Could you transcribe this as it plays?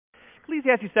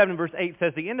Ecclesiastes 7 verse 8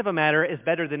 says, the end of a matter is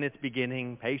better than its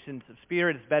beginning. Patience of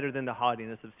spirit is better than the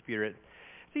haughtiness of spirit.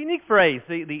 It's a unique phrase.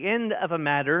 The end of a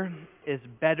matter is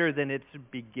better than its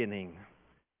beginning.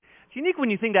 It's unique when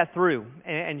you think that through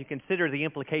and you consider the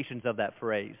implications of that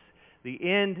phrase. The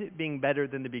end being better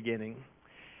than the beginning.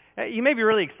 You may be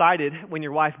really excited when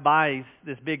your wife buys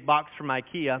this big box from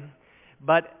IKEA,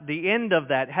 but the end of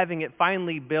that, having it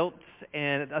finally built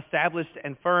and established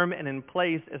and firm and in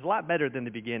place, is a lot better than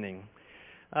the beginning.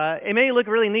 It may look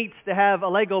really neat to have a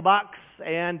Lego box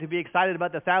and to be excited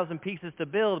about the 1,000 pieces to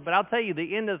build, but I'll tell you,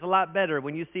 the end is a lot better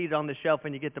when you see it on the shelf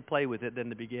and you get to play with it than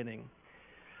the beginning.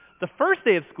 The first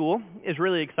day of school is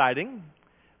really exciting,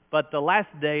 but the last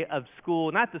day of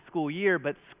school, not the school year,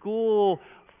 but school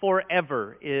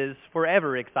forever is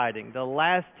forever exciting. The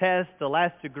last test, the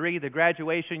last degree, the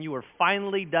graduation, you are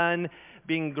finally done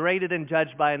being graded and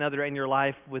judged by another in your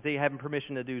life with you having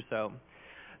permission to do so.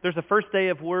 There's a first day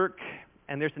of work,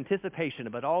 and there's anticipation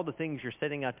about all the things you're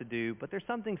setting out to do, but there's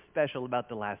something special about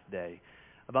the last day,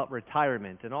 about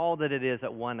retirement and all that it is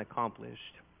that one accomplished.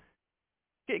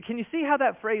 Can you see how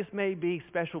that phrase may be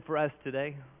special for us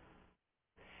today?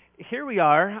 Here we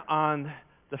are on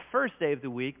the first day of the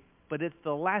week, but it's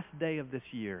the last day of this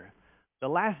year, the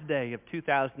last day of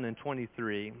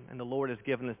 2023, and the Lord has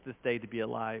given us this day to be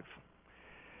alive.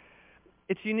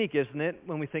 It's unique, isn't it,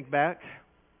 when we think back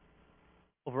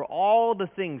over all the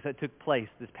things that took place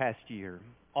this past year,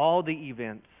 all the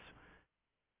events.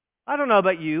 I don't know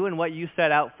about you and what you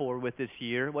set out for with this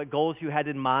year, what goals you had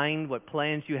in mind, what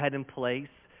plans you had in place,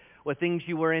 what things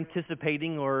you were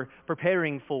anticipating or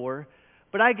preparing for.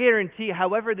 But I guarantee,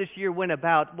 however this year went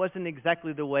about, wasn't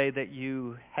exactly the way that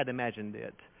you had imagined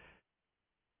it.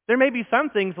 There may be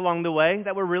some things along the way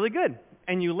that were really good,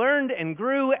 and you learned and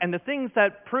grew, and the things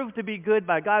that proved to be good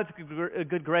by God's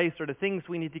good grace are the things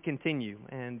we need to continue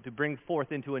and to bring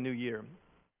forth into a new year.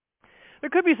 There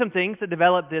could be some things that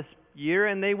developed this year,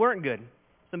 and they weren't good.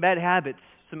 Some bad habits,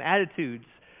 some attitudes,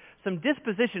 some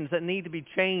dispositions that need to be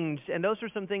changed, and those are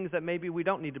some things that maybe we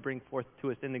don't need to bring forth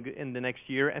to us in the next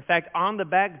year. In fact, on the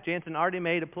back, Jansen already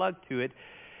made a plug to it.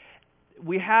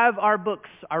 We have our books,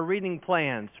 our reading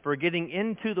plans for getting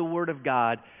into the Word of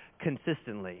God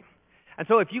consistently. And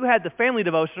so if you had the family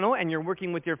devotional and you're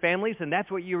working with your families and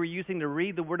that's what you were using to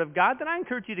read the Word of God, then I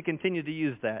encourage you to continue to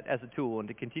use that as a tool and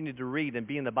to continue to read and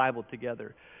be in the Bible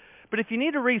together. But if you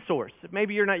need a resource,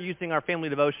 maybe you're not using our family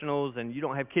devotionals and you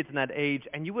don't have kids in that age,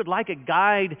 and you would like a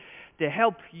guide to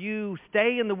help you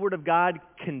stay in the Word of God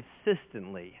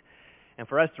consistently, and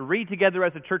for us to read together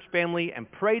as a church family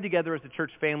and pray together as a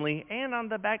church family, and on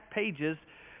the back pages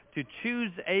to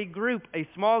choose a group, a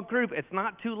small group. It's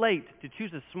not too late to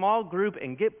choose a small group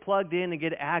and get plugged in and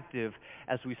get active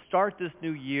as we start this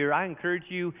new year. I encourage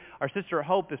you. Our sister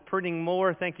Hope is printing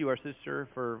more. Thank you, our sister,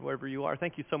 for wherever you are.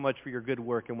 Thank you so much for your good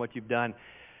work and what you've done.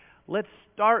 Let's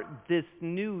start this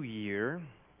new year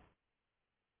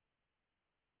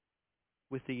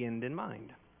with the end in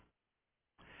mind.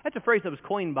 That's a phrase that was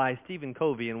coined by Stephen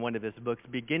Covey in one of his books,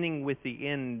 beginning with the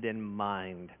end in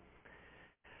mind.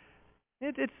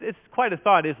 It's quite a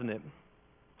thought, isn't it?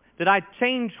 That I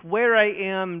change where I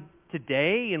am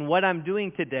today and what I'm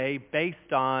doing today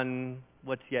based on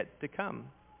what's yet to come.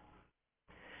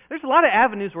 There's a lot of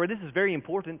avenues where this is very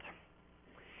important.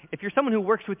 If you're someone who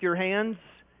works with your hands,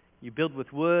 you build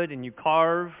with wood and you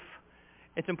carve,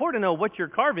 it's important to know what you're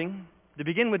carving to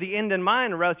begin with the end in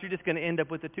mind, or else you're just going to end up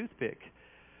with a toothpick.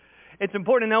 It's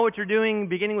important to know what you're doing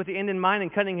beginning with the end in mind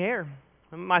and cutting hair.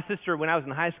 My sister, when I was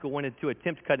in high school, wanted to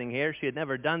attempt cutting hair. She had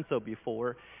never done so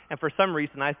before. And for some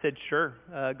reason, I said, sure,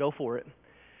 go for it.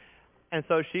 And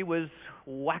so she was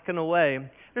whacking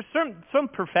away. There's some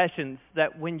professions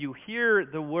that when you hear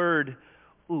the word,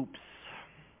 oops,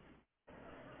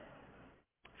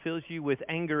 fills you with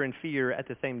anger and fear at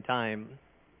the same time.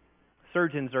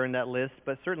 Surgeons are in that list,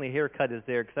 but certainly haircut is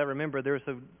there. Because I remember there was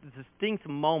a distinct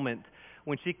moment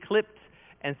when she clipped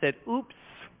and said, oops.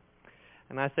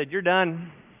 And I said, you're done.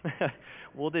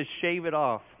 We'll just shave it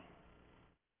off.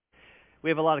 We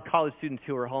have a lot of college students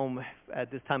who are home at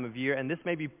this time of year, and this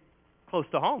may be close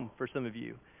to home for some of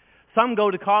you. Some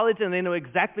go to college and they know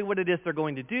exactly what it is they're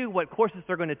going to do, what courses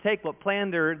they're going to take, what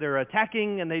plan they're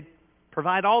attacking, and they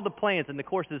provide all the plans and the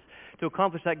courses to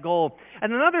accomplish that goal.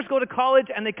 And then others go to college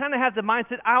and they kind of have the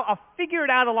mindset, I'll figure it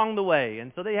out along the way.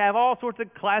 And so they have all sorts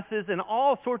of classes and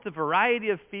all sorts of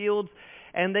variety of fields,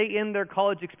 and they end their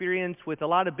college experience with a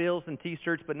lot of bills and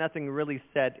T-shirts, but nothing really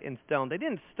set in stone. They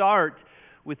didn't start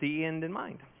with the end in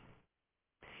mind.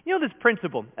 You know, this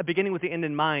principle of beginning with the end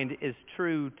in mind is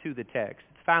true to the text.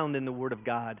 It's found in the Word of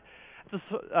God.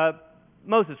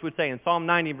 Moses would say in Psalm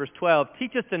 90, verse 12,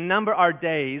 teach us to number our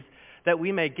days that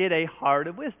we may get a heart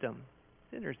of wisdom.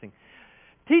 It's interesting.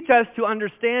 Teach us to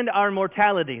understand our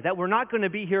mortality, that we're not going to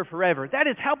be here forever. That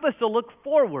is, help us to look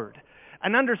forward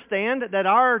and understand that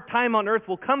our time on earth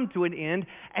will come to an end,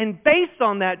 and based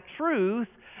on that truth,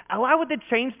 allow it to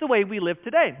change the way we live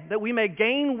today, that we may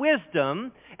gain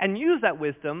wisdom and use that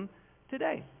wisdom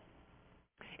today.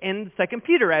 In 2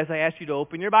 Peter, as I asked you to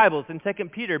open your Bibles, in 2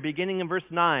 Peter, beginning in verse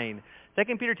 9,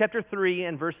 2 Peter chapter 3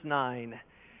 and verse 9.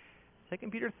 2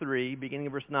 Peter 3, beginning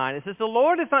in verse 9, it says, "The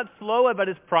Lord is not slow about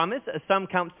his promise, as some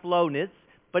count slowness,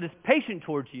 but is patient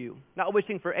towards you, not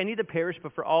wishing for any to perish,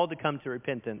 but for all to come to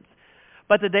repentance.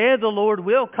 But the day of the Lord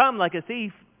will come like a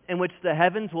thief, in which the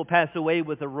heavens will pass away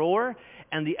with a roar,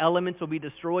 and the elements will be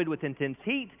destroyed with intense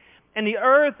heat, and the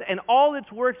earth and all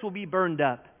its works will be burned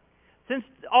up. Since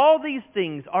all these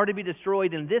things are to be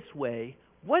destroyed in this way,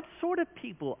 what sort of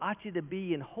people ought you to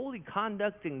be in holy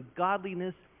conduct and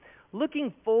godliness,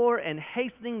 looking for and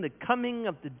hastening the coming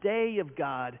of the day of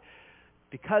God,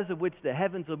 because of which the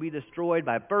heavens will be destroyed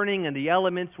by burning, and the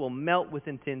elements will melt with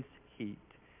intense heat?"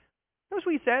 Notice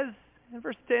what he says in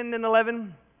verse 10 and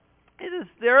 11. It is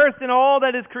the earth and all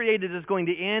that is created is going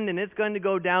to end, and it's going to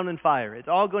go down in fire. It's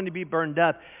all going to be burned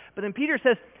up. But then Peter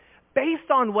says, based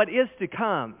on what is to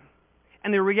come,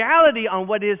 and the reality on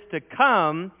what is to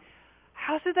come,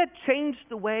 how should that change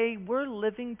the way we're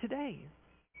living today?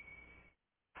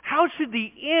 How should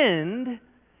the end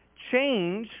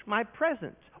change my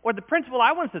present? Or the principle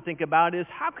I want us to think about is,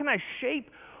 how can I shape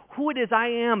who it is I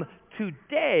am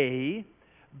today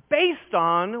based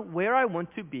on where I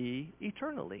want to be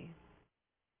eternally?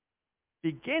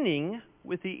 Beginning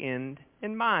with the end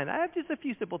in mind. I have just a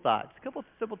few simple thoughts, a couple of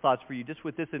simple thoughts for you just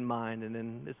with this in mind, and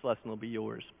then this lesson will be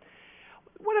yours.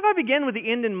 What if I begin with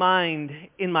the end in mind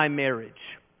in my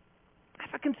marriage?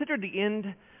 If I consider the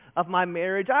end of my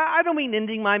marriage, I don't mean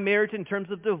ending my marriage in terms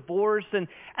of divorce, and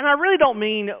I really don't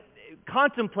mean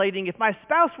contemplating if my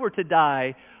spouse were to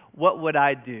die, what would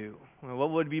I do?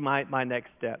 What would be my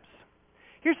next steps?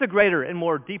 Here's the greater and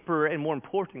more deeper and more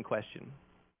important question.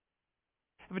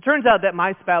 If it turns out that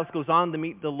my spouse goes on to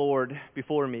meet the Lord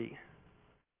before me,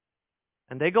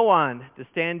 and they go on to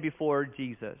stand before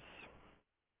Jesus,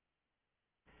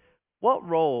 what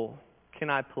role can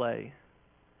I play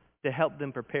to help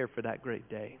them prepare for that great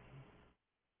day?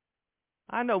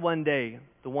 I know one day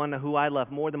the one who I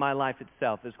love more than my life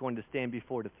itself is going to stand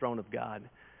before the throne of God.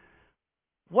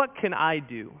 What can I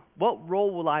do? What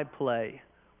role will I play?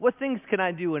 What things can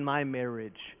I do in my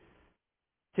marriage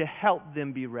to help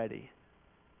them be ready?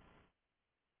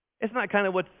 Isn't that kind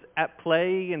of what's at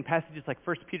play in passages like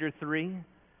 1 Peter 3?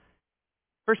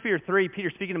 1 Peter 3,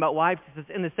 Peter speaking about wives, he says,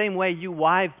 "In the same way, you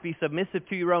wives, be submissive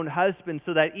to your own husbands,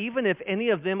 so that even if any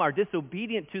of them are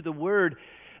disobedient to the word,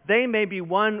 they may be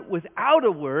won without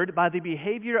a word by the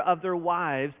behavior of their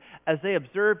wives, as they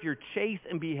observe your chaste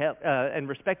and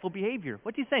respectful behavior."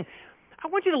 What's he saying? I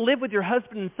want you to live with your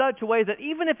husband in such a way that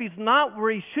even if he's not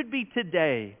where he should be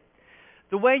today,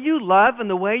 the way you love and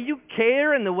the way you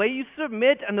care and the way you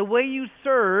submit and the way you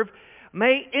serve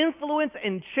may influence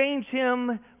and change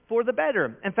him for the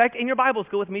better. In fact, in your Bibles,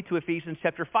 go with me to Ephesians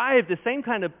chapter 5. The same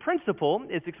kind of principle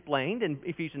is explained in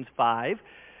Ephesians 5,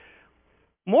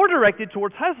 more directed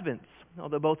towards husbands,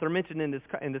 although both are mentioned in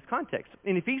this context.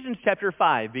 In Ephesians chapter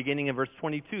 5, beginning in verse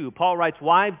 22, Paul writes,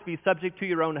 "Wives, be subject to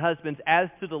your own husbands as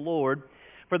to the Lord,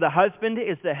 for the husband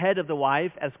is the head of the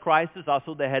wife, as Christ is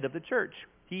also the head of the church,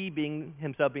 he being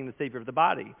himself being the Savior of the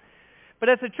body. But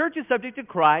as the church is subject to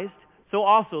Christ, so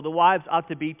also the wives ought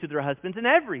to be to their husbands in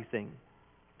everything.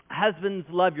 Husbands,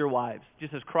 love your wives,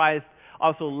 just as Christ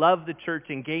also loved the church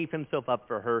and gave himself up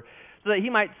for her, so that he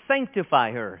might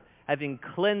sanctify her, having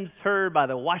cleansed her by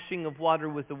the washing of water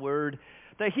with the word,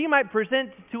 that he might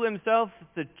present to himself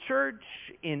the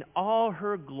church in all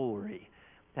her glory,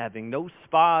 having no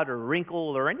spot or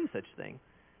wrinkle or any such thing,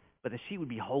 but that she would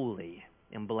be holy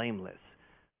and blameless.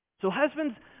 So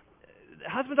husbands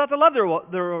ought to love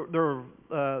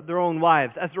their own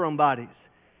wives as their own bodies.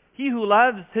 He who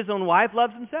loves his own wife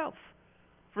loves himself.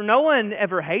 For no one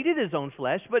ever hated his own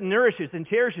flesh, but nourishes and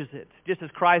cherishes it, just as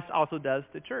Christ also does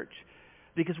the church,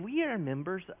 because we are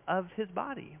members of his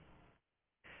body."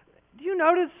 Do you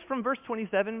notice from verse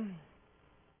 27,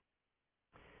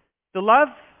 the love,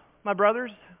 my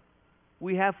brothers,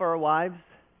 we have for our wives,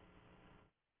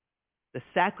 the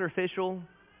sacrificial,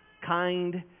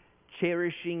 kind,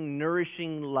 cherishing,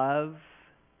 nourishing love,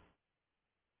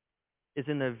 is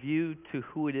in a view to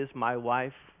who it is my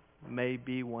wife may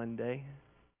be one day.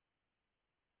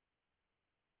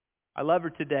 I love her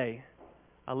today.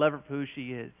 I love her for who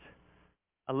she is.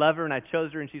 I love her and I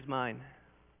chose her and she's mine.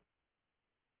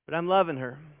 But I'm loving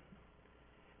her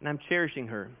and I'm cherishing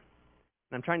her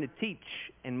And I'm trying to teach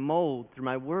and mold through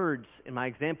my words and my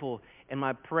example and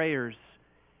my prayers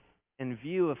in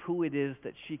view of who it is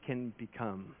that she can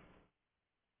become.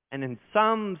 And in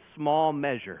some small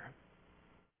measure,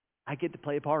 I get to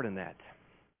play a part in that.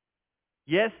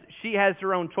 Yes, she has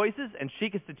her own choices, and she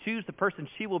gets to choose the person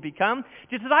she will become,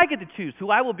 just as I get to choose who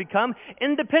I will become,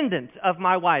 independent of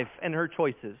my wife and her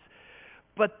choices.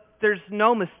 But there's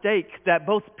no mistake that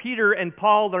both Peter and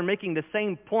Paul are making the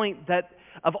same point, that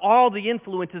of all the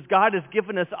influences God has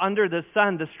given us under the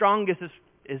sun, the strongest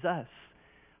is us,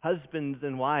 husbands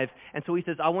and wives. And so he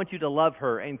says, I want you to love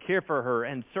her and care for her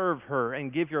and serve her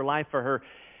and give your life for her,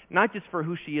 not just for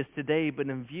who she is today, but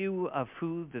in view of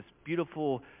who this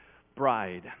beautiful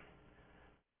bride,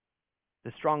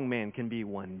 the strong man, can be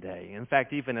one day. In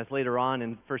fact, even as later on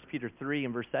in 1 Peter 3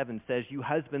 and verse 7 says, you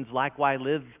husbands likewise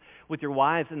live with your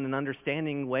wives in an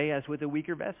understanding way as with a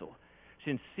weaker vessel.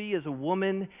 Since she is a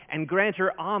woman, and grant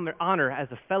her honor as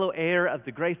a fellow heir of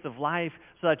the grace of life,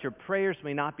 so that your prayers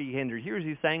may not be hindered. Here's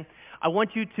he's saying, I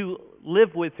want you to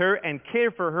live with her and care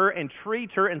for her and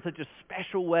treat her in such a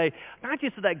special way, not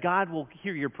just so that God will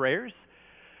hear your prayers,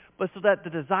 but so that the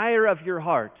desire of your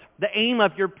heart, the aim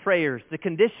of your prayers, the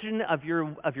condition of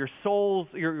your soul's,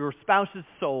 your spouse's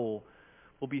soul,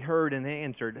 will be heard and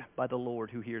answered by the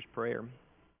Lord who hears prayer. Do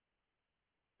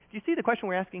you see the question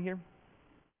we're asking here?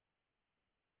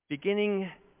 Beginning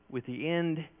with the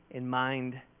end in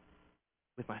mind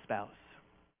with my spouse.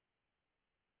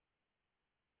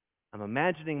 I'm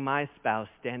imagining my spouse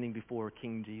standing before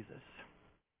King Jesus.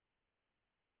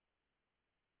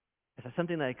 Is that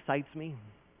something that excites me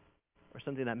or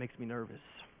something that makes me nervous?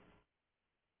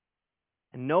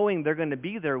 And knowing they're going to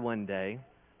be there one day,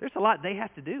 there's a lot they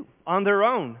have to do on their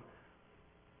own.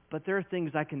 But there are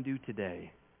things I can do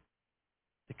today.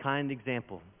 The kind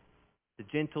example, the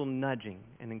gentle nudging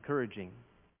and encouraging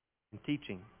and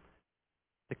teaching,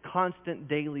 the constant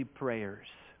daily prayers,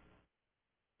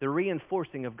 the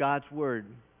reinforcing of God's word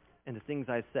and the things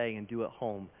I say and do at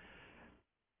home.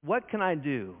 What can I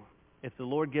do if the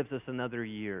Lord gives us another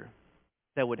year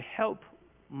that would help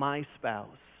my spouse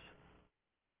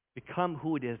become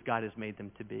who it is God has made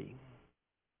them to be?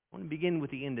 I want to begin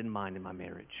with the end in mind in my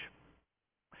marriage.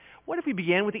 What if we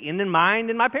began with the end in mind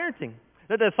in my parenting?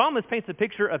 The psalmist paints a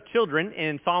picture of children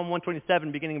in Psalm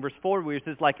 127, beginning in verse 4, where he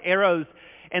says, like arrows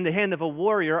in the hand of a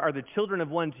warrior are the children of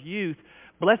one's youth.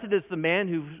 Blessed is the man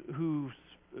who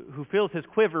fills his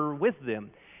quiver with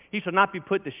them. He shall not be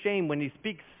put to shame when he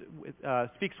speaks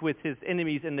with his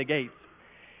enemies in the gates.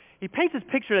 He paints this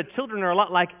picture that children are a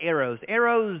lot like arrows.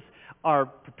 Arrows are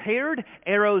prepared,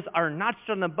 arrows are notched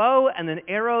on the bow, and then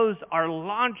arrows are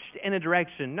launched in a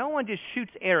direction. No one just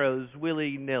shoots arrows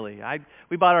willy-nilly.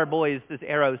 We bought our boys this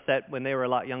arrow set when they were a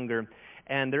lot younger,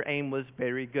 and their aim was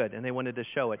very good, and they wanted to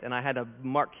show it. And I had a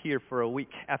mark here for a week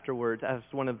afterwards as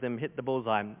one of them hit the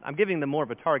bullseye. I'm giving them more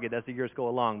of a target as the years go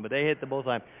along, but they hit the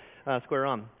bullseye square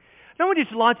on. No one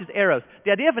just launches arrows.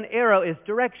 The idea of an arrow is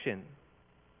direction.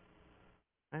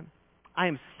 Right? I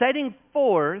am setting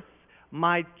forth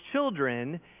my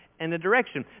children in a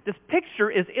direction. This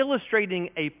picture is illustrating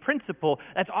a principle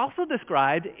that's also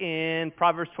described in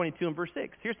Proverbs 22 and verse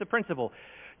 6. Here's the principle.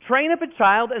 Train up a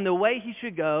child in the way he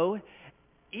should go.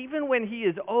 Even when he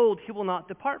is old, he will not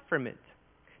depart from it.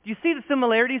 Do you see the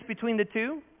similarities between the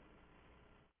two?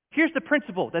 Here's the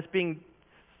principle that's being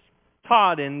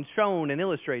taught and shown and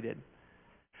illustrated.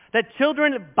 That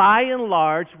children, by and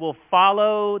large, will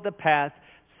follow the path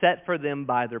set for them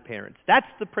by their parents. That's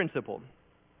the principle.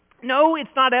 No, it's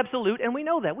not absolute, and we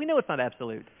know that. We know it's not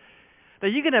absolute.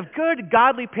 That you can have good,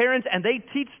 godly parents, and they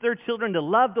teach their children to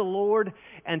love the Lord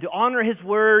and to honor His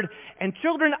Word. And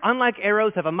children, unlike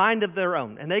arrows, have a mind of their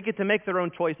own, and they get to make their own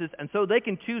choices, and so they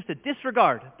can choose to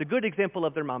disregard the good example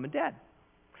of their mom and dad.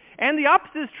 And the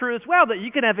opposite is true as well, that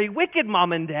you can have a wicked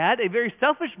mom and dad, a very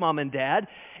selfish mom and dad,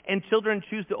 and children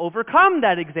choose to overcome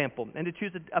that example and to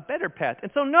choose a better path. And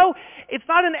so no, it's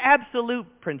not an absolute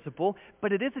principle,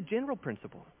 but it is a general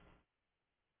principle.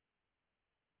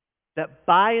 That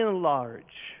by and large,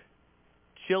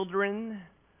 children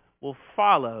will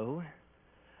follow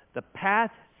the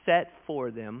path set for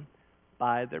them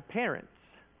by their parents.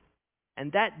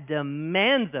 And that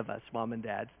demands of us, mom and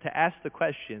dads, to ask the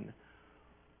question,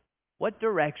 what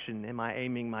direction am I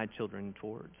aiming my children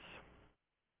towards?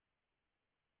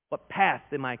 What path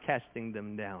am I casting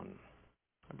them down?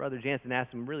 My brother Jansen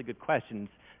asked some really good questions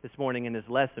this morning in his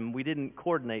lesson. We didn't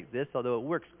coordinate this, although it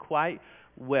works quite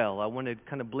well. I want to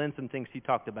kind of blend some things he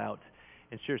talked about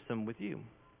and share some with you.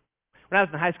 When I was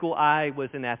in high school, I was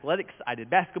in athletics. I did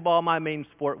basketball. My main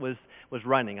sport was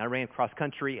running. I ran cross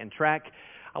country and track.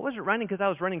 I wasn't running because I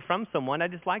was running from someone. I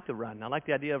just like to run. I like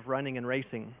the idea of running and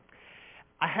racing.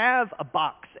 I have a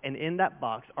box, and in that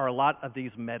box are a lot of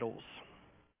these medals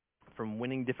from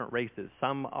winning different races.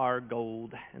 Some are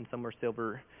gold, and some are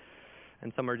silver,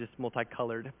 and some are just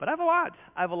multicolored. But I have a lot.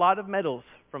 I have a lot of medals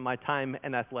from my time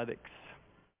in athletics.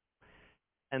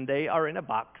 And they are in a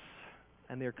box,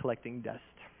 and they're collecting dust.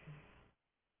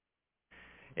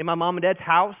 In my mom and dad's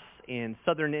house in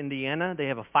southern Indiana, they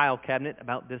have a file cabinet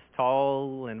about this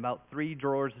tall and about 3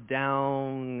 drawers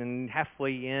down, and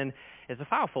halfway in is a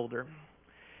file folder.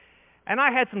 And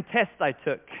I had some tests I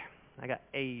took. I got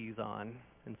A's on,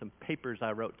 and some papers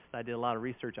I wrote that I did a lot of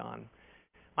research on.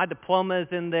 My diploma is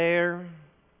in there,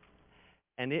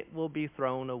 and it will be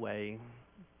thrown away.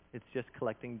 It's just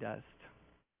collecting dust.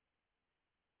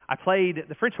 I played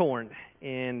the French horn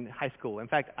in high school. In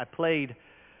fact, I played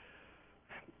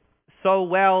so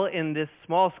well in this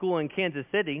small school in Kansas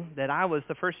City that I was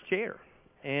the first chair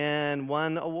and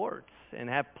won awards and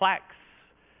have plaques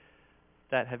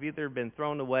that have either been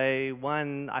thrown away.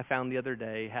 One I found the other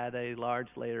day had a large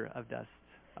layer of dust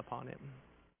upon it.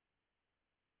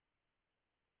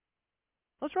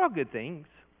 Those are all good things.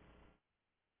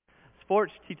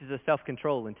 Sports teaches us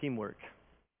self-control and teamwork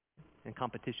and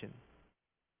competition.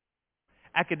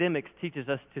 Academics teaches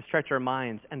us to stretch our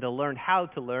minds and to learn how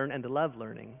to learn and to love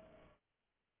learning.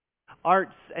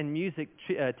 Arts and music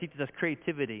teaches us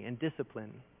creativity and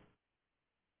discipline.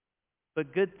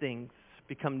 But good things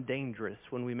become dangerous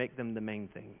when we make them the main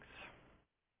things.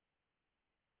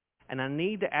 And I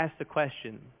need to ask the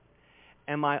question,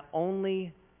 am I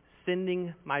only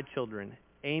sending my children,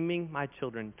 aiming my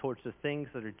children towards the things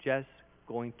that are just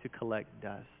going to collect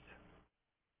dust?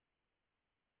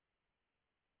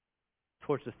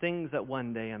 Towards the things that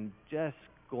one day I'm just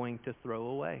going to throw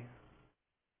away?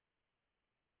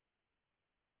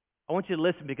 I want you to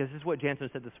listen, because this is what Jansen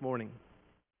said this morning.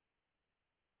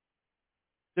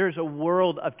 There's a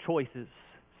world of choices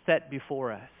set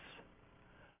before us,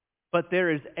 but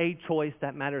there is a choice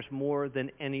that matters more than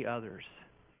any others.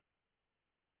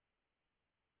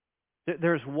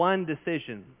 There's one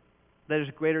decision that is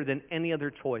greater than any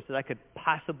other choice that I could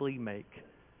possibly make.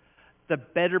 The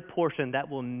better portion that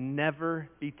will never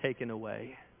be taken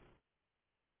away.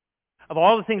 Of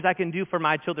all the things I can do for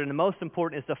my children, the most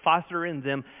important is to foster in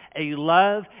them a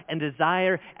love and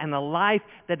desire and a life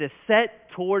that is set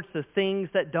towards the things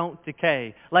that don't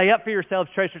decay. Lay up for yourselves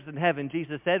treasures in heaven,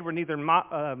 Jesus said, where neither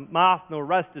moth nor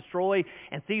rust destroy,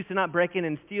 and thieves do not break in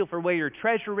and steal. For where your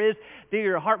treasure is, there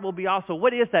your heart will be also.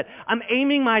 What is that? I'm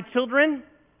aiming my children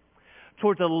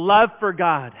towards a love for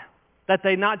God, that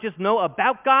they not just know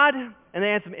about God and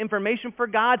they have some information for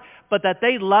God, but that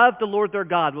they love the Lord their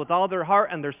God with all their heart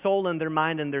and their soul and their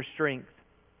mind and their strength.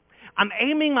 I'm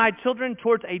aiming my children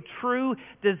towards a true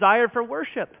desire for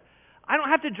worship. I don't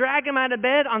have to drag them out of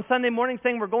bed on Sunday morning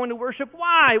saying we're going to worship.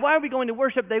 Why? Why are we going to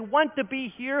worship? They want to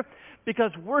be here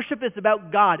because worship is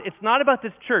about God. It's not about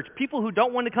this church. People who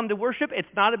don't want to come to worship,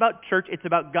 it's not about church, it's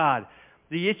about God.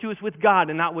 The issue is with God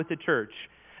and not with the church.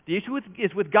 The issue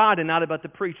is with God and not about the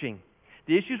preaching.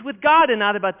 The issue is with God and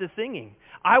not about the singing.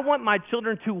 I want my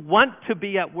children to want to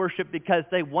be at worship because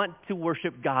they want to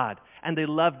worship God and they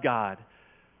love God.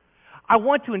 I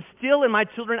want to instill in my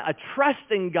children a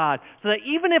trust in God so that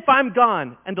even if I'm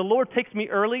gone and the Lord takes me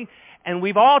early, and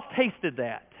we've all tasted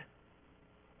that.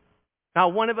 Now,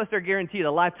 one of us are guaranteed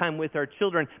a lifetime with our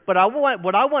children, but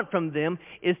what I want from them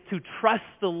is to trust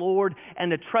the Lord and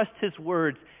to trust His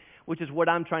words, which is what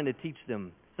I'm trying to teach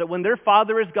them. So when their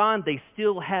father is gone, they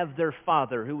still have their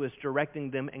father who is directing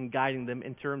them and guiding them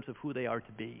in terms of who they are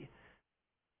to be.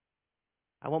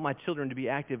 I want my children to be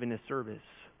active in His service.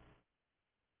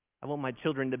 I want my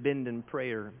children to bend in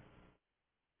prayer.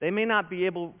 They may not be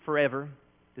able forever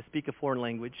to speak a foreign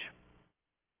language.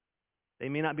 They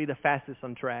may not be the fastest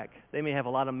on track. They may have a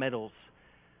lot of medals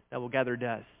that will gather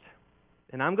dust.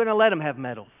 And I'm going to let them have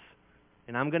medals.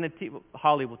 And I'm going to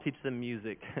Holly will teach them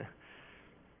music.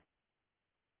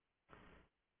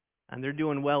 And they're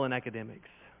doing well in academics.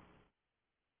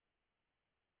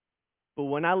 But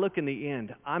when I look in the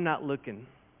end, I'm not looking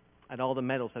at all the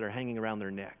medals that are hanging around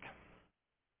their neck.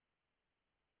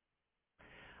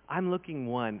 I'm looking,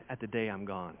 one, at the day I'm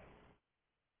gone.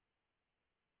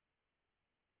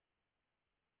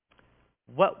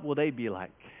 What will they be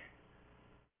like?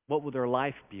 What will their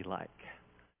life be like?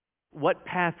 What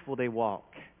path will they walk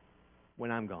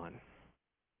when I'm gone?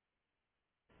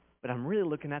 But I'm really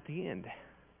looking at the end.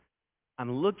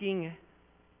 I'm looking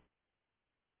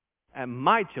at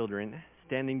my children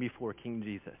standing before King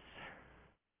Jesus.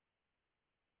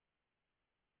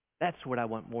 That's what I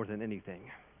want more than anything.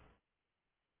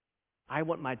 I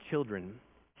want my children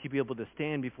to be able to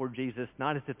stand before Jesus,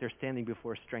 not as if they're standing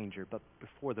before a stranger, but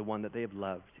before the one that they have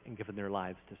loved and given their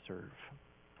lives to serve.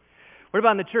 What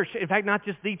about in the church? In fact, not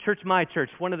just the church, my church.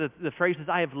 One of the phrases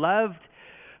I have loved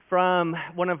from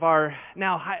one of our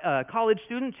now college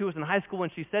students who was in high school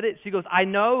when she said it. She goes, I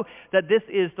know that this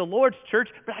is the Lord's church,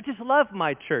 but I just love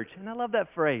my church. And I love that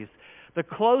phrase. The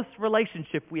close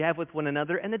relationship we have with one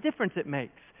another and the difference it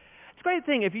makes. It's a great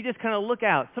thing if you just kind of look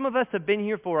out. Some of us have been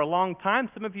here for a long time.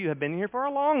 Some of you have been here for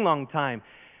a long, long time.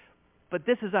 But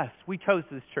this is us. We chose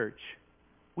this church.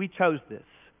 We chose this.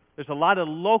 There's a lot of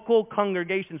local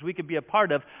congregations we could be a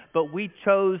part of, but we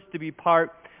chose to be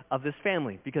part of this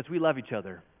family because we love each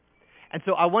other. And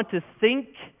so I want to think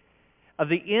of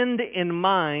the end in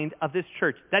mind of this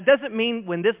church. That doesn't mean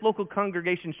when this local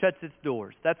congregation shuts its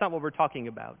doors. That's not what we're talking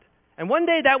about. And one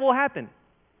day that will happen.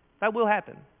 That will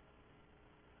happen.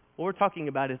 What we're talking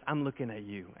about is I'm looking at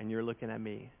you and you're looking at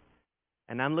me.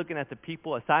 And I'm looking at the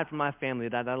people aside from my family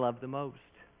that I love the most.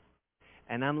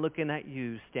 And I'm looking at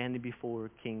you standing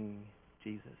before King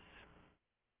Jesus.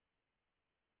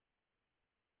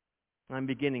 I'm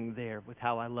beginning there with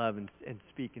how I love and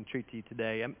speak and treat to you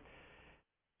today.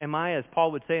 Am I, as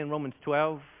Paul would say in Romans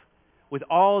 12, with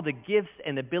all the gifts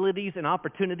and abilities and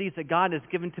opportunities that God has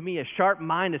given to me, a sharp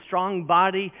mind, a strong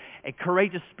body, a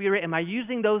courageous spirit, am I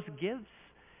using those gifts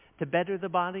to better the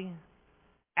body?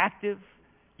 Active?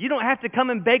 You don't have to come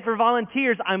and beg for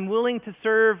volunteers. I'm willing to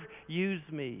serve. Use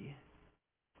me.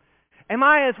 Am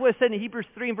I, as was said in Hebrews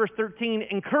 3 and verse 13,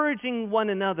 encouraging one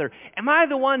another? Am I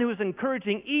the one who is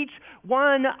encouraging each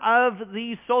one of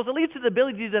these souls, at least to the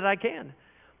ability that I can?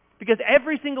 Because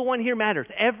every single one here matters.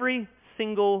 Every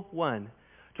single one.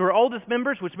 To our oldest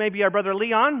members, which may be our brother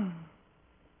Leon,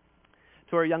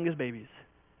 to our youngest babies.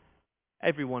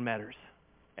 Everyone matters.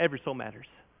 Every soul matters.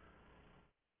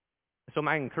 So am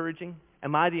I encouraging?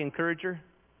 Am I the encourager?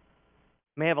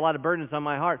 I may have a lot of burdens on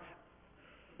my heart,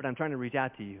 but I'm trying to reach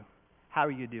out to you. How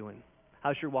are you doing?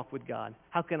 How's your walk with God?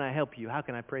 How can I help you? How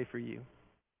can I pray for you?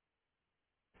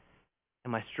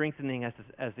 Am I strengthening, as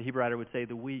the Hebrew writer would say,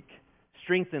 the weak?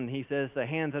 Strengthen, he says, the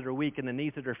hands that are weak and the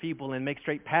knees that are feeble, and make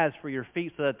straight paths for your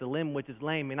feet so that the limb which is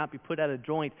lame may not be put out of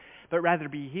joint, but rather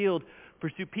be healed.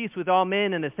 Pursue peace with all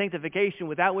men and the sanctification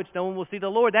without which no one will see the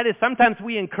Lord. That is, sometimes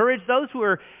we encourage those who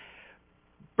are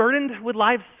burdened with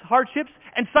life's hardships,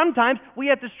 and sometimes we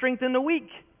have to strengthen the weak.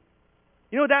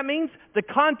 You know what that means? The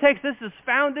context this is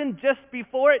found in just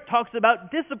before it talks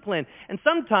about discipline. And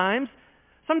sometimes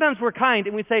we're kind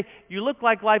and we say, you look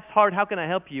like life's hard, how can I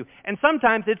help you? And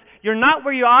sometimes it's, you're not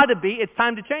where you ought to be, it's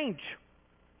time to change.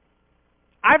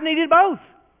 I've needed both.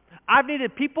 I've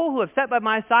needed people who have sat by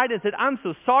my side and said, I'm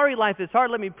so sorry life is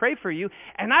hard, let me pray for you.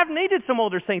 And I've needed some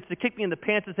older saints to kick me in the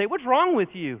pants and say, what's wrong with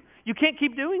you? You can't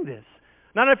keep doing this.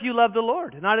 Not if you love the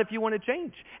Lord, not if you want to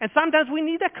change. And sometimes we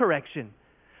need that correction.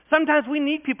 Sometimes we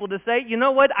need people to say, you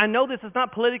know what, I know this is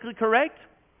not politically correct.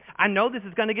 I know this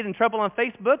is going to get in trouble on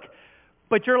Facebook,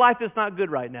 but your life is not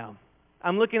good right now.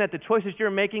 I'm looking at the choices you're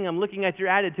making. I'm looking at your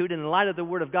attitude. And in light of the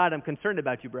Word of God, I'm concerned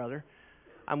about you, brother.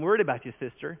 I'm worried about you,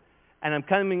 sister. And I'm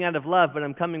coming out of love, but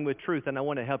I'm coming with truth, and I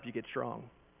want to help you get strong.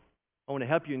 I want to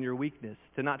help you in your weakness,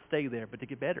 to not stay there, but to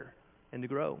get better and to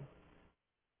grow.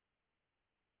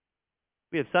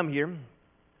 We have some here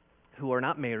who are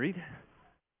not married.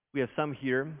 We have some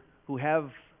here who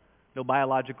have no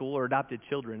biological or adopted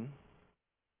children.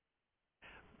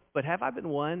 But have I been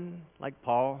one, like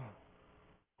Paul,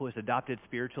 who is adopted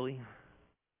spiritually,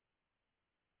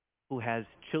 who has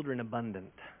children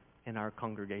abundant in our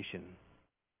congregation,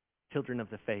 children of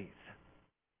the faith,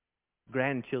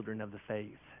 grandchildren of the faith,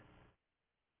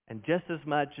 and just as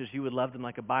much as you would love them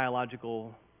like a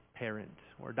biological parent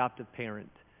or adoptive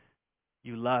parent,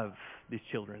 you love these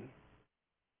children.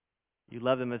 You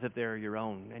love them as if they're your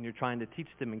own, and you're trying to teach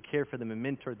them and care for them and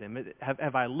mentor them.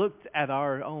 Have I looked at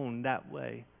our own that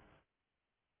way?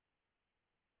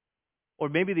 Or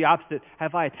maybe the opposite.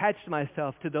 Have I attached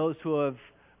myself to those who have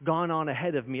gone on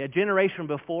ahead of me, a generation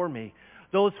before me,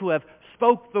 those who have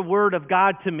spoke the word of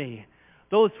God to me,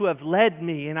 those who have led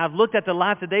me, and I've looked at the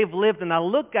life that they've lived, and I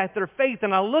look at their faith,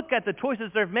 and I look at the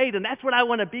choices they've made, and that's what I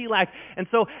want to be like. And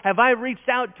so have I reached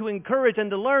out to encourage and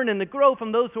to learn and to grow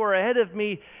from those who are ahead of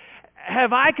me?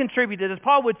 Have I contributed, as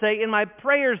Paul would say, in my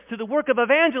prayers to the work of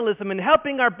evangelism and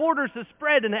helping our borders to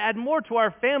spread and to add more to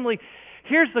our family?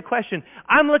 Here's the question.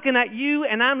 I'm looking at you,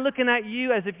 and I'm looking at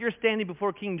you as if you're standing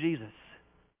before King Jesus.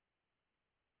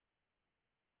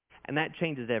 And that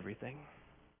changes everything.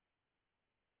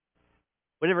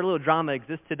 Whatever little drama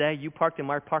exists today, you parked in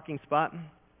my parking spot.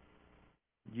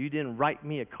 You didn't write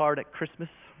me a card at Christmas.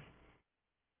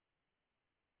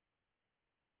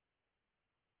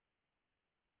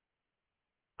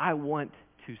 I want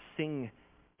to sing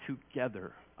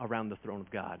together around the throne of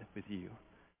God with you.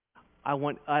 I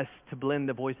want us to blend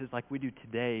the voices like we do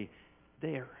today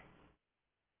there.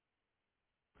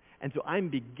 And so I'm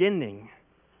beginning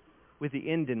with the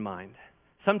end in mind.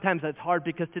 Sometimes that's hard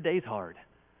because today's hard.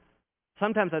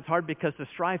 Sometimes that's hard because the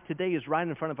strife today is right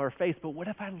in front of our face. But what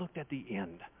if I looked at the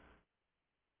end?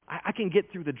 I can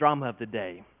get through the drama of the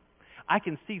day. I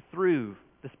can see through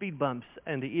the speed bumps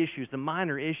and the issues, the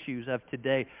minor issues of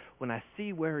today, when I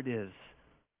see where it is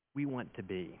we want to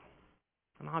be.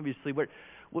 And obviously,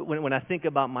 when I think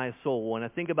about my soul, when I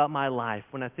think about my life,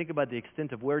 when I think about the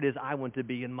extent of where it is I want to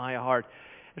be in my heart,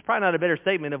 it's probably not a better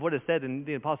statement of what is said in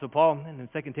the Apostle Paul in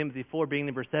 2 Timothy 4, beginning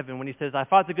in verse 7, when he says, I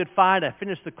fought the good fight, I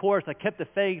finished the course, I kept the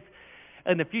faith.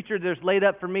 In the future there's laid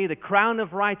up for me the crown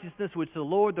of righteousness, which the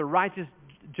Lord, the righteous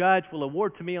judge, will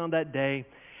award to me on that day.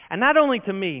 And not only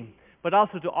to me, but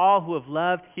also to all who have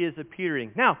loved his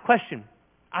appearing. Now, question.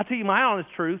 I'll tell you my honest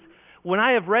truth. When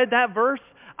I have read that verse,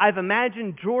 I've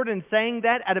imagined Jordan saying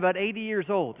that at about 80 years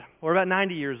old, or about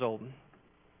 90 years old.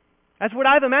 That's what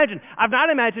I've imagined. I've not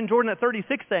imagined Jordan at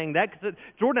 36 saying that, because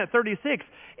Jordan at 36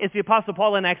 is the Apostle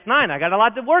Paul in Acts 9. I got a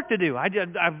lot of work to do.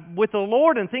 I'm with the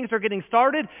Lord and things are getting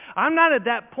started. I'm not at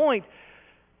that point.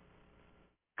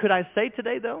 Could I say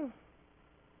today, though?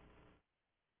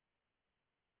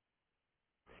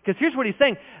 Because here's what he's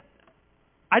saying.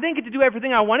 I didn't get to do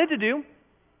everything I wanted to do.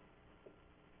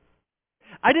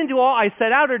 I didn't do all I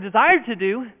set out or desired to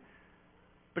do,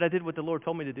 but I did what the Lord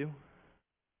told me to do.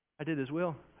 I did his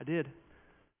will. I did.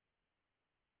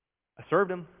 I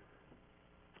served him.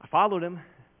 I followed him.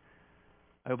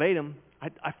 I obeyed him.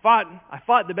 I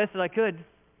fought the best that I could.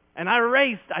 And I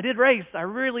raced. I did race. I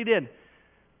really did.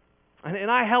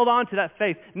 And I held on to that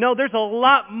faith. No, there's a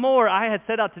lot more I had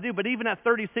set out to do, but even at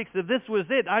 36, if this was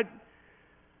it, I'm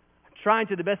trying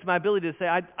to the best of my ability to say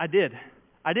I did.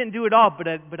 I didn't do it all,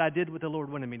 but I did what the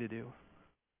Lord wanted me to do.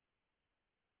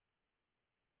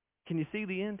 Can you see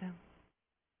the end?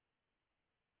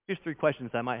 Here's 3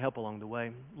 questions that might help along the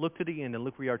way. Look to the end and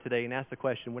look where we are today and ask the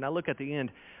question, when I look at the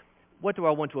end, what do I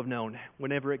want to have known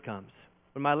whenever it comes?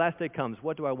 When my last day comes,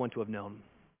 what do I want to have known?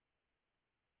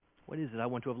 What is it I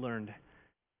want to have learned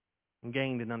and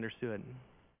gained and understood?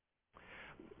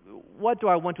 What do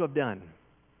I want to have done?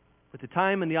 With the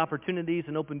time and the opportunities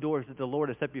and open doors that the Lord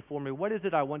has set before me, what is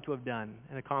it I want to have done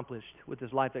and accomplished with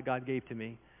this life that God gave to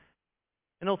me?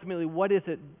 And ultimately, what do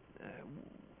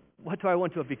I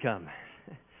want to have become?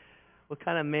 What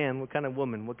kind of man, what kind of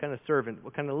woman, what kind of servant,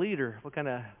 what kind of leader, what kind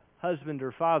of husband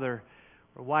or father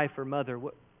or wife or mother?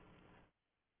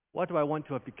 What do I want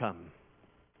to have become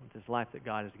with this life that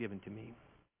God has given to me?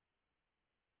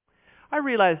 I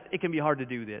realize it can be hard to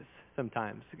do this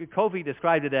sometimes. Covey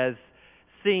described it as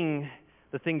seeing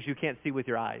the things you can't see with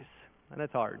your eyes, and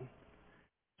that's hard.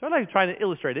 So I'd like to try to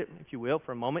illustrate it, if you will,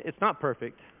 for a moment. It's not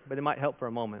perfect, but it might help for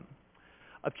a moment.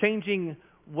 Of changing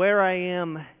where I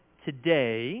am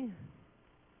today,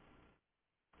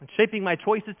 and shaping my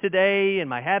choices today and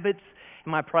my habits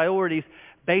and my priorities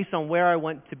based on where I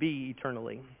want to be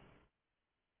eternally.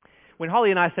 When Holly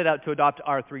and I set out to adopt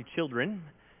our 3 children,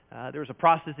 there was a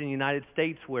process in the United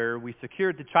States where we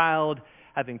secured the child,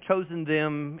 having chosen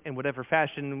them in whatever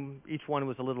fashion. Each one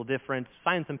was a little different,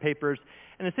 signed some papers,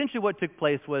 and essentially what took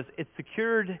place was it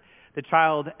secured the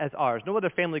child as ours. No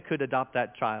other family could adopt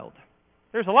that child.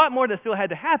 There's a lot more that still had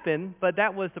to happen, but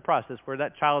that was the process where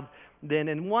that child then,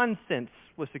 in one sense,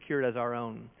 was secured as our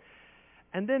own.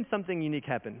 And then something unique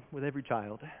happened with every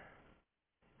child,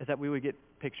 is that we would get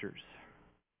pictures.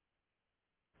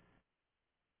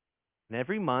 And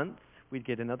every month, we'd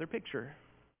get another picture.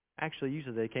 Actually,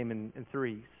 usually they came in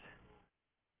 3s.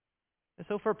 And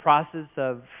so for a process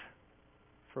of,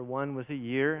 for one was a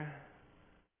year,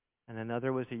 and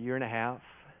another was a year and a half,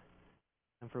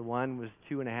 and for one was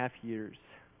 2.5 years.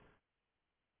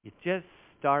 You just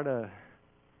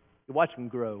you watch them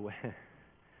grow.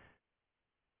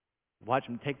 Watch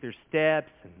them take their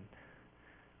steps and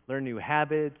learn new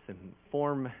habits and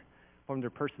form their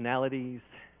personalities.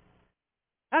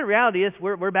 And the reality is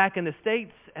we're back in the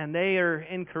States and they are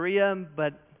in Korea,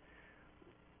 but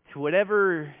to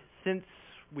whatever sense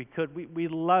we could, we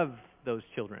love those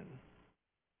children.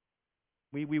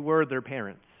 We were their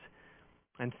parents.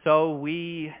 And so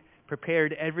we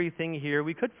prepared everything here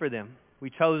we could for them.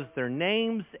 We chose their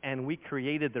names and we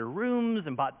created their rooms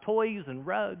and bought toys and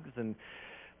rugs and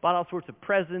bought all sorts of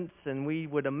presents. And we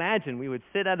would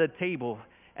sit at a table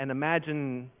and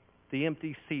imagine the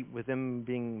empty seat with them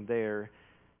being there.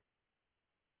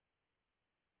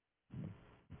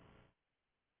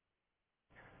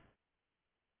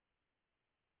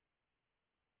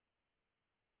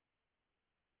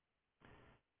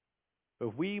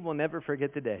 But we will never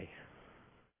forget the day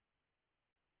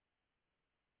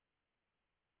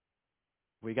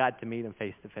we got to meet him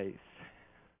face to face.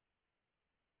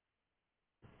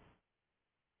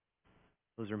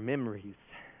 Those are memories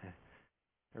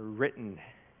that are written,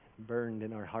 burned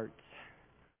in our hearts.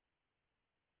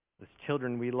 Those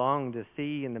children we long to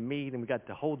see and to meet, and we got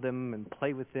to hold them and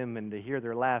play with them and to hear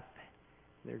their laugh,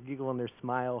 their giggle and their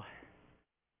smile.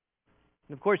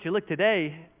 And of course, you look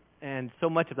today, and so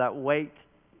much of that weight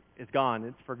is gone.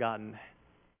 It's forgotten.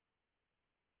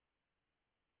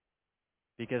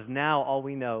 Because now all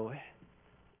we know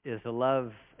is the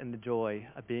love and the joy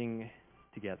of being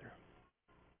together.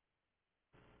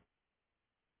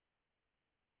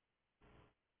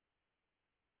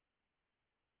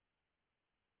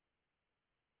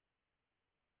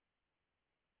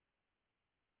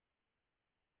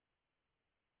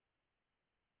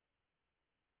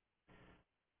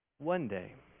 One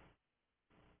day,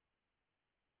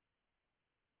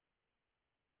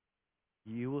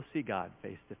 you will see God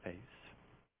face to face.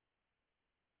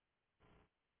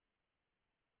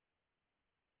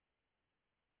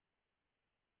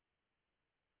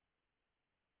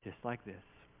 Just like this.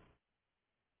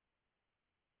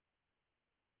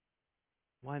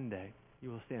 One day, you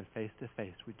will stand face to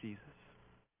face with Jesus.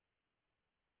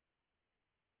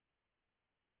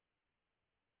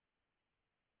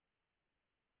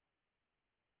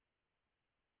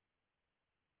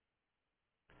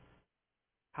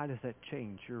 How does that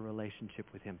change your relationship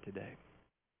with Him today?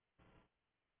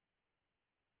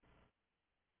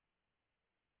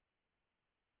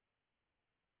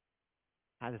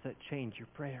 How does that change your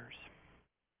prayers?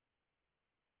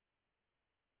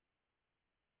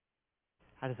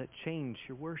 How does that change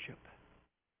your worship?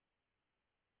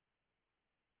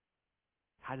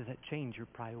 How does that change your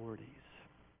priorities?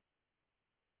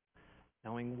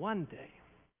 Knowing one day,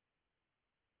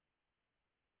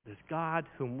 this God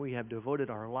whom we have devoted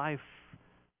our life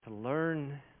to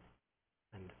learn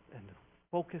and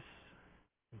focus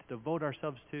and to devote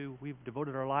ourselves to, we've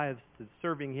devoted our lives to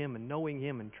serving Him and knowing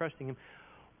Him and trusting Him.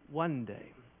 One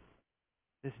day,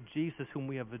 this Jesus whom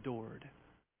we have adored,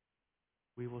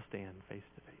 we will stand face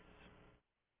to face.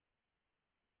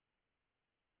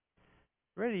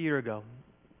 I read a year ago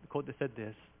a quote that said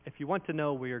this: if you want to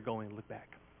know where you're going, look back.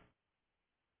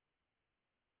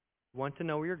 If you want to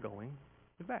know where you're going,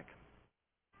 look back.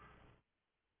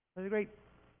 That's a great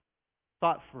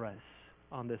thought for us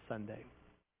on this Sunday.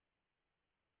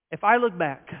 If I look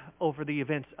back over the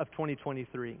events of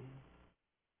 2023, if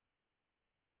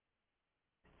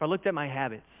I looked at my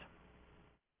habits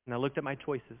and I looked at my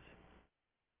choices,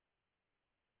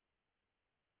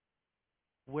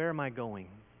 where am I going?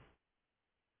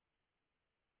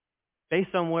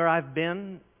 Based on where I've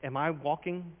been, am I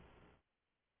walking,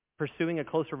 pursuing a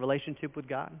closer relationship with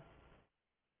God?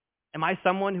 Am I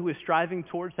someone who is striving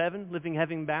towards heaven, living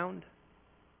heaven bound?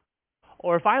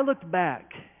 Or if I looked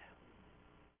back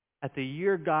at the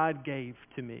year God gave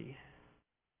to me,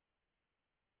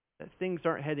 that things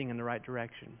aren't heading in the right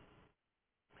direction.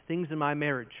 Things in my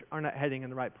marriage are not heading in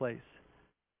the right place.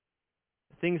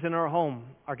 Things in our home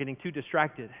are getting too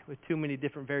distracted with too many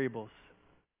different variables.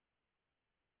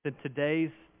 Then today's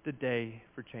the day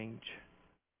for change.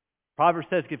 Proverbs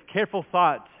says, give careful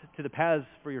thought to the paths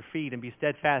for your feet and be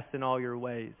steadfast in all your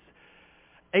ways.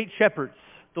 8 shepherds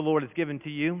the Lord has given to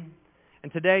you.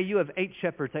 And today you have 8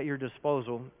 shepherds at your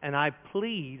disposal. And I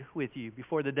plead with you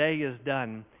before the day is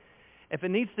done, if it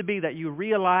needs to be that you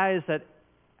realize that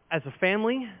as a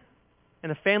family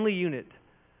and a family unit,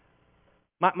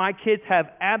 my kids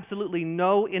have absolutely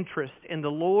no interest in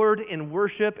the Lord, in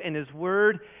worship, in His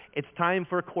Word. It's time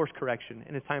for a course correction,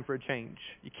 and it's time for a change.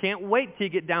 You can't wait till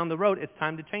you get down the road. It's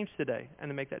time to change today and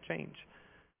to make that change.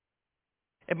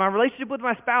 If my relationship with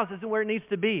my spouse isn't where it needs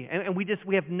to be, and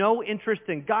we have no interest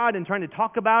in God and trying to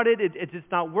talk about it, it's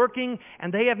just not working,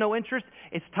 and they have no interest,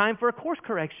 it's time for a course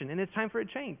correction, and it's time for a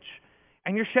change.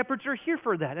 And your shepherds are here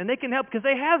for that, and they can help because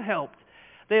they have helped.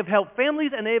 They have helped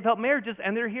families, and they have helped marriages,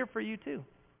 and they're here for you too.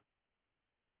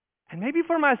 And maybe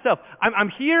for myself, I'm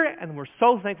here, and we're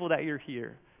so thankful that you're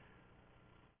here.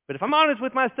 But if I'm honest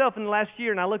with myself in the last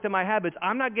year and I looked at my habits,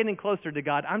 I'm not getting closer to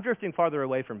God. I'm drifting farther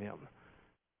away from Him.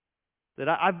 That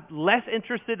I'm less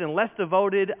interested and less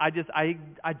devoted. I just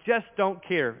don't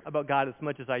care about God as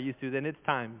much as I used to. Then it's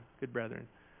time, good brethren,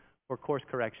 for course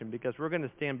correction, because we're going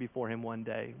to stand before Him one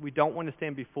day. We don't want to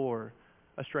stand before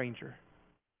a stranger.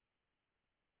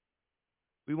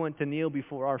 We want to kneel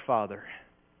before our Father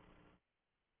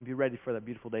and be ready for that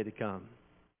beautiful day to come.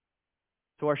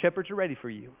 So our shepherds are ready for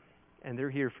you, and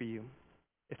they're here for you.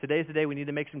 If today's the day we need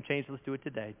to make some change, let's do it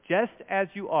today. Just as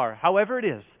you are, however it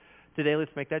is, Today,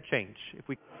 let's make that change. If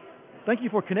we Thank you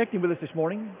for connecting with us this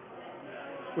morning.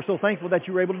 We're so thankful that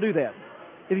you were able to do that.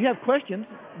 If you have questions,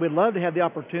 we'd love to have the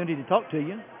opportunity to talk to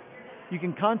you. You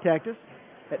can contact us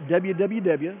at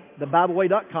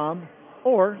www.thebibleway.com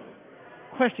or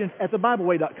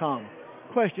questions@thebibleway.com.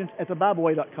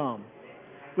 questions@thebibleway.com.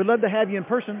 We'd love to have you in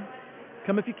person.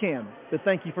 Come if you can. But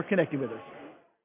thank you for connecting with us.